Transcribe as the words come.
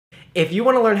If you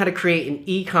want to learn how to create an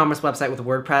e-commerce website with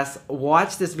WordPress,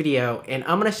 watch this video and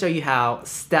I'm going to show you how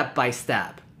step by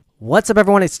step. What's up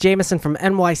everyone, it's Jameson from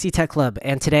NYC Tech Club,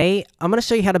 and today I'm going to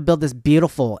show you how to build this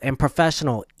beautiful and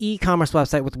professional e-commerce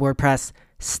website with WordPress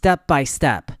step by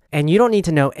step. And you don't need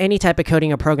to know any type of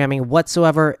coding or programming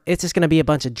whatsoever. It's just going to be a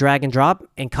bunch of drag and drop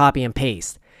and copy and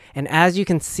paste. And as you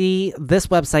can see, this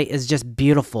website is just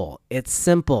beautiful. It's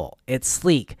simple, it's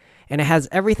sleek, and it has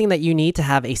everything that you need to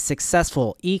have a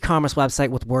successful e-commerce website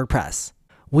with WordPress.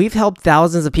 We've helped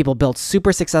thousands of people build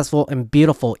super successful and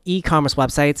beautiful e-commerce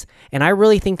websites, and I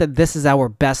really think that this is our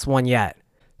best one yet.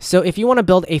 So if you want to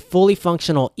build a fully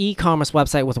functional e-commerce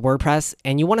website with WordPress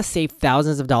and you want to save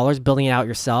thousands of dollars building it out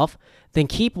yourself, then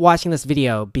keep watching this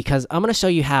video because I'm going to show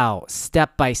you how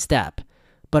step by step.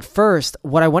 But first,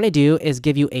 what I want to do is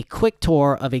give you a quick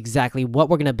tour of exactly what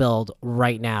we're going to build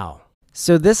right now.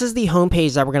 So this is the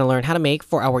homepage that we're going to learn how to make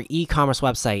for our e-commerce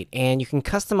website, and you can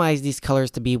customize these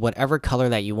colors to be whatever color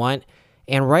that you want.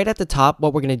 And right at the top,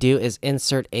 what we're going to do is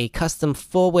insert a custom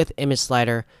full width image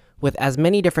slider with as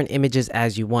many different images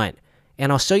as you want.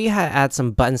 And I'll show you how to add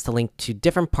some buttons to link to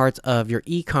different parts of your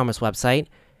e-commerce website.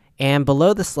 And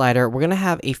below the slider, we're going to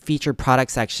have a featured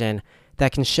product section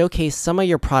that can showcase some of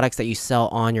your products that you sell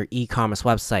on your e-commerce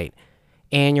website.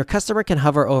 And your customer can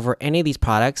hover over any of these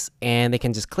products and they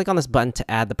can just click on this button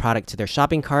to add the product to their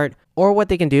shopping cart. Or what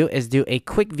they can do is do a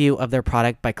quick view of their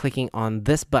product by clicking on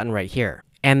this button right here.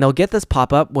 And they'll get this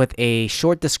pop-up with a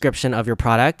short description of your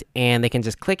product, and they can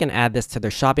just click and add this to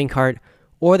their shopping cart,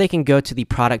 or they can go to the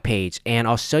product page. And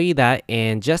I'll show you that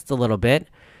in just a little bit.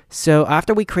 So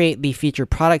after we create the featured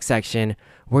product section,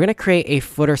 we're going to create a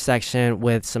footer section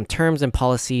with some terms and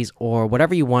policies or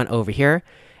whatever you want over here.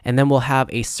 And then we'll have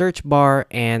a search bar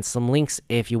and some links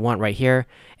if you want right here,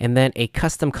 and then a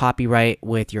custom copyright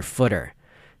with your footer.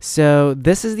 So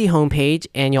this is the home page,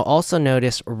 and you'll also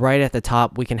notice right at the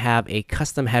top we can have a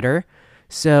custom header.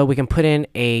 So we can put in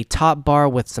a top bar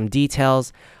with some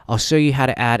details. I'll show you how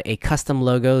to add a custom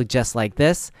logo just like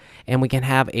this, and we can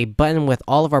have a button with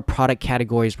all of our product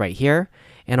categories right here.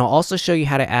 And I'll also show you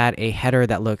how to add a header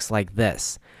that looks like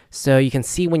this. So you can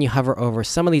see when you hover over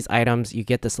some of these items, you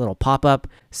get this little pop-up.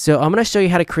 So I'm going to show you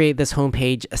how to create this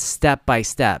homepage step by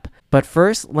step. But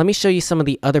first, let me show you some of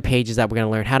the other pages that we're going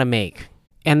to learn how to make.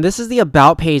 And this is the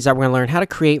About page that we're going to learn how to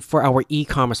create for our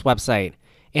e-commerce website.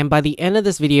 And by the end of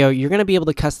this video, you're going to be able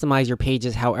to customize your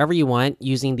pages however you want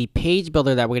using the page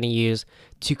builder that we're going to use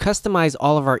to customize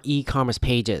all of our e-commerce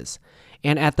pages.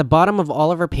 And at the bottom of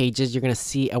all of our pages, you're going to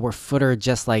see our footer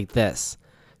just like this.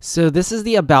 So this is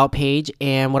the About page,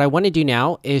 and what I want to do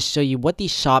now is show you what the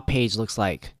Shop page looks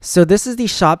like. So this is the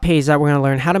Shop page that we're going to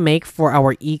learn how to make for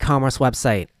our e-commerce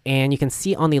website. And you can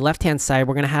see on the left-hand side,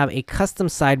 we're going to have a custom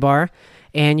sidebar,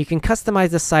 and you can customize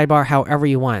the sidebar however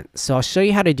you want. So I'll show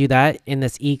you how to do that in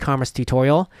this e-commerce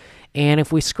tutorial. And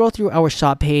if we scroll through our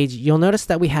Shop page, you'll notice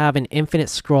that we have an infinite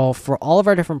scroll for all of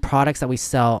our different products that we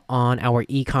sell on our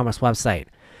e-commerce website.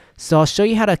 So I'll show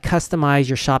you how to customize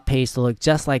your Shop page to look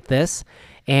just like this.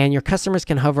 And your customers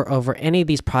can hover over any of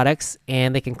these products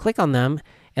and they can click on them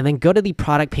and then go to the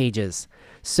product pages.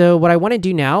 So what I want to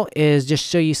do now is just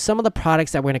show you some of the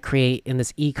products that we're going to create in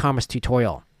this e-commerce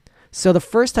tutorial. So the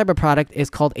first type of product is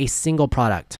called a single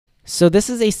product. So this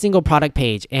is a single product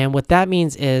page, and what that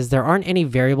means is there aren't any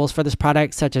variables for this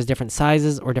product such as different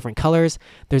sizes or different colors.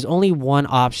 There's only one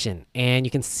option, and you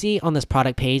can see on this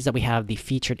product page that we have the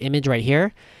featured image right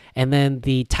here, and then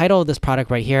the title of this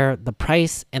product right here, the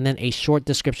price, and then a short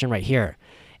description right here.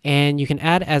 And you can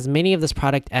add as many of this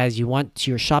product as you want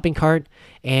to your shopping cart,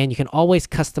 and you can always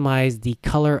customize the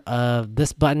color of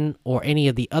this button or any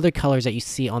of the other colors that you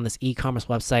see on this e-commerce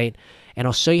website, and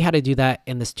I'll show you how to do that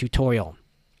in this tutorial.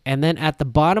 And then at the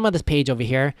bottom of this page over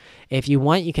here, if you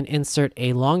want, you can insert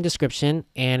a long description,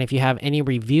 and if you have any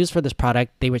reviews for this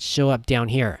product, they would show up down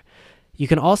here. You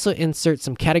can also insert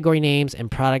some category names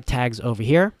and product tags over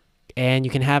here, and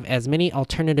you can have as many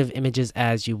alternative images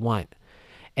as you want.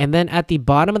 And then at the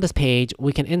bottom of this page,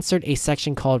 we can insert a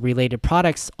section called related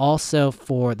products also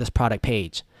for this product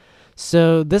page.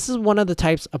 So this is one of the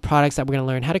types of products that we're going to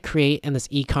learn how to create in this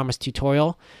e-commerce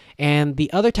tutorial. And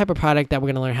the other type of product that we're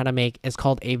going to learn how to make is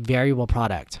called a variable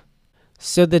product.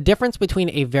 So the difference between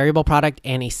a variable product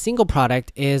and a single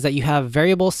product is that you have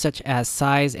variables such as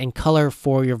size and color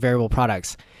for your variable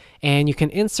products. And you can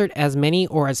insert as many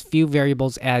or as few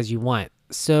variables as you want.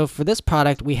 So for this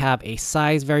product, we have a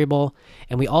size variable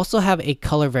and we also have a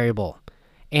color variable.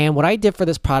 And what I did for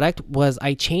this product was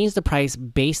I changed the price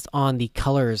based on the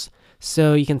colors.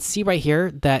 So you can see right here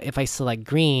that if I select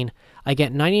green, I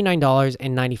get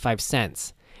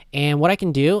 $99.95. And what I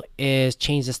can do is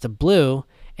change this to blue,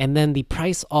 and then the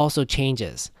price also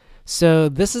changes. So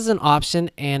this is an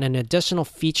option and an additional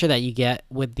feature that you get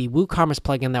with the WooCommerce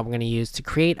plugin that we're going to use to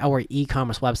create our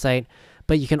e-commerce website,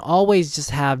 but you can always just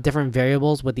have different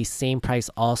variables with the same price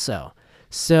also.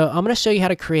 So I'm going to show you how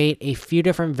to create a few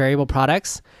different variable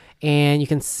products, and you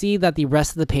can see that the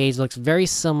rest of the page looks very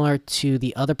similar to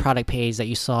the other product page that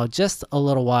you saw just a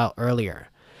little while earlier.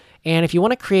 And if you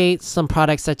want to create some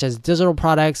products such as digital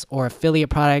products or affiliate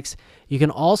products, you can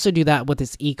also do that with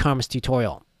this e-commerce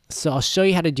tutorial. So I'll show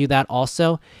you how to do that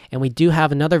also, and we do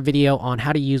have another video on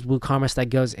how to use WooCommerce that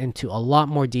goes into a lot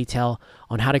more detail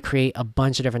on how to create a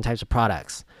bunch of different types of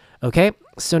products. Okay,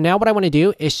 so now what I want to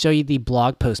do is show you the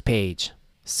blog post page.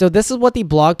 So this is what the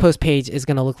blog post page is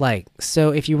going to look like. So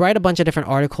if you write a bunch of different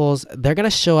articles, they're going to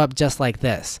show up just like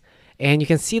this. And you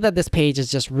can see that this page is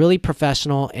just really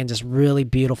professional and just really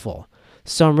beautiful.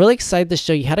 So I'm really excited to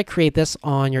show you how to create this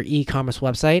on your e-commerce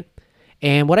website.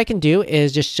 And what I can do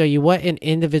is just show you what an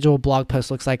individual blog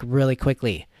post looks like really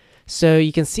quickly. So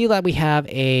you can see that we have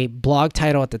a blog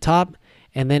title at the top,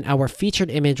 and then our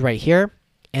featured image right here,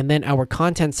 and then our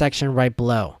content section right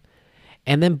below.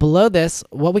 And then below this,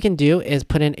 what we can do is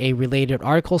put in a related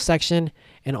article section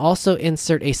and also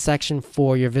insert a section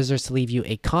for your visitors to leave you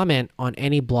a comment on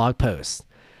any blog post.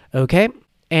 Okay?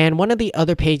 And one of the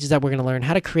other pages that we're going to learn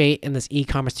how to create in this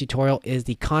e-commerce tutorial is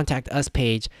the Contact Us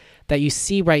page that you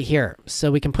see right here.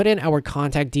 So we can put in our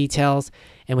contact details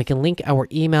and we can link our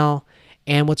email.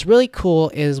 And what's really cool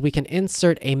is we can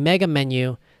insert a mega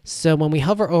menu. So when we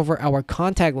hover over our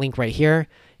contact link right here,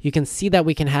 you can see that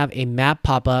we can have a map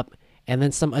pop up and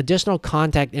then some additional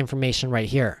contact information right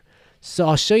here. So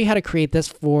I'll show you how to create this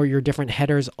for your different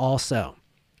headers also.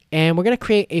 And we're going to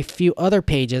create a few other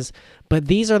pages, but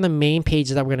these are the main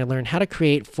pages that we're going to learn how to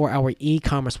create for our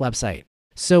e-commerce website.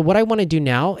 So what I want to do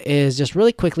now is just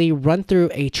really quickly run through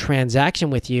a transaction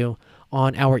with you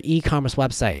on our e-commerce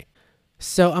website.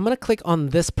 So I'm going to click on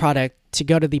this product to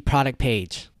go to the product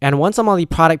page. And once I'm on the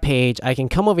product page, I can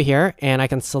come over here and I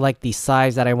can select the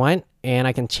size that I want, and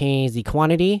I can change the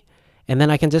quantity, and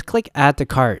then I can just click add to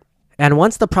cart. And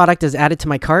once the product is added to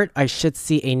my cart, I should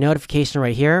see a notification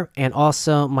right here, and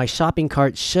also my shopping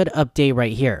cart should update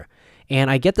right here. And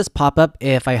I get this pop-up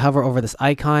if I hover over this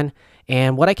icon,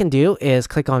 and what I can do is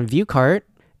click on view cart.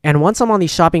 And once I'm on the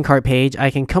shopping cart page,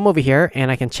 I can come over here and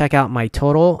I can check out my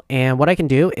total, and what I can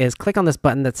do is click on this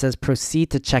button that says proceed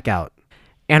to checkout.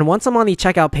 And once I'm on the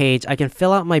checkout page, I can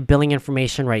fill out my billing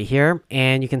information right here,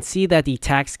 and you can see that the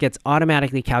tax gets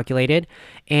automatically calculated.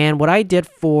 And what I did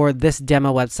for this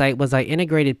demo website was I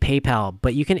integrated PayPal,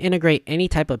 but you can integrate any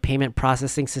type of payment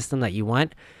processing system that you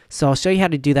want. So I'll show you how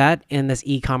to do that in this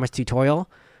e-commerce tutorial.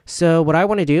 So what I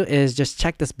want to do is just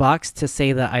check this box to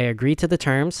say that I agree to the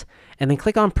terms, and then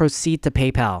click on proceed to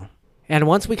PayPal. And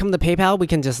once we come to PayPal, we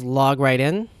can just log right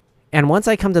in. And once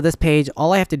I come to this page,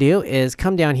 all I have to do is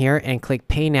come down here and click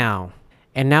Pay Now.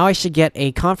 And now I should get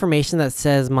a confirmation that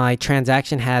says my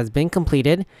transaction has been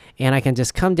completed, and I can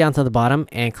just come down to the bottom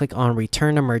and click on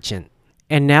Return to Merchant.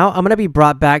 And now I'm going to be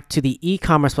brought back to the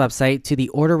e-commerce website to the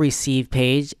order received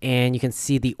page, and you can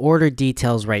see the order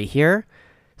details right here.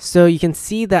 So you can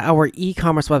see that our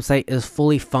e-commerce website is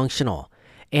fully functional.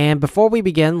 And before we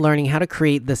begin learning how to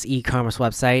create this e-commerce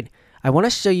website, I want to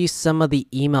show you some of the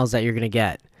emails that you're going to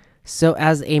get. So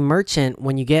as a merchant,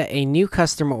 when you get a new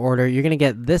customer order, you're going to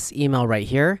get this email right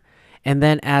here. And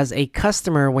then as a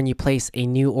customer, when you place a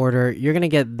new order, you're going to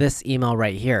get this email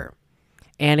right here.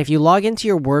 And if you log into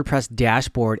your WordPress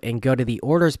dashboard and go to the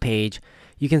orders page,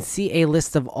 you can see a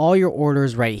list of all your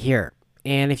orders right here.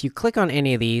 And if you click on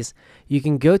any of these, you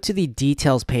can go to the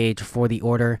details page for the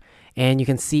order, and you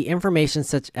can see information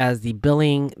such as the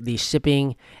billing, the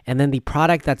shipping, and then the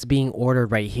product that's being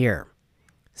ordered right here.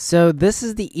 So this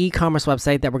is the e-commerce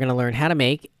website that we're going to learn how to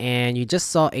make, and you just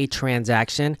saw a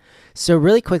transaction. So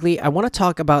really quickly, I want to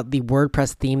talk about the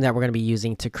WordPress theme that we're going to be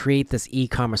using to create this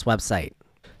e-commerce website.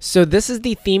 So this is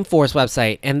the Theme Force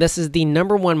website, and this is the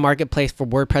 #1 marketplace for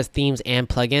WordPress themes and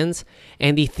plugins.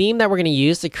 And the theme that we're going to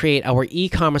use to create our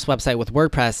e-commerce website with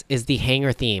WordPress is the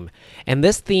Hanger theme. And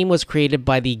this theme was created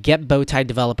by the Get Bowtie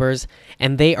developers,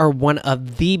 and they are one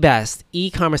of the best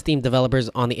e-commerce theme developers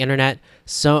on the internet.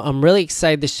 So I'm really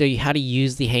excited to show you how to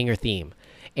use the Hanger theme.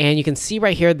 And you can see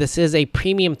right here, this is a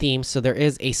premium theme, so there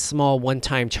is a small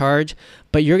one-time charge,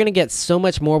 but you're going to get so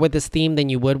much more with this theme than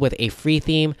you would with a free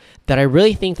theme that I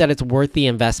really think that it's worth the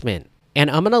investment.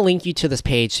 And I'm going to link you to this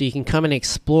page so you can come and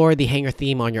explore the Hanger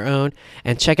theme on your own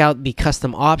and check out the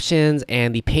custom options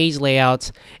and the page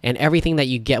layouts and everything that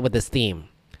you get with this theme.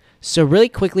 So really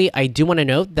quickly, I do want to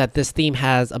note that this theme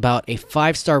has about a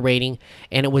 5-star rating,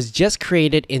 and it was just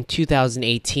created in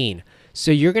 2018.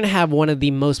 So you're going to have one of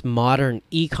the most modern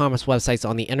e-commerce websites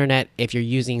on the internet if you're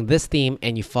using this theme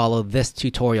and you follow this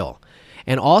tutorial.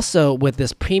 And also with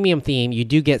this premium theme, you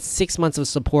do get 6 months of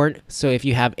support. So if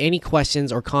you have any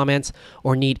questions or comments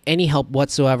or need any help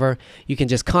whatsoever, you can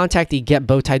just contact the Get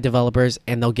Bowtie developers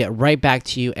and they'll get right back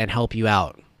to you and help you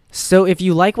out. So if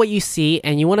you like what you see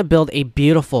and you want to build a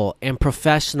beautiful and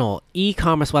professional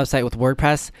e-commerce website with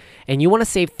WordPress and you want to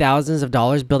save thousands of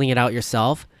dollars building it out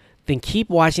yourself, then keep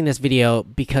watching this video,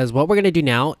 because what we're going to do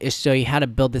now is show you how to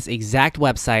build this exact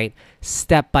website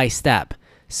step by step.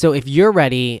 So if you're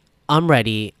ready, I'm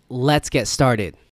ready. Let's get started.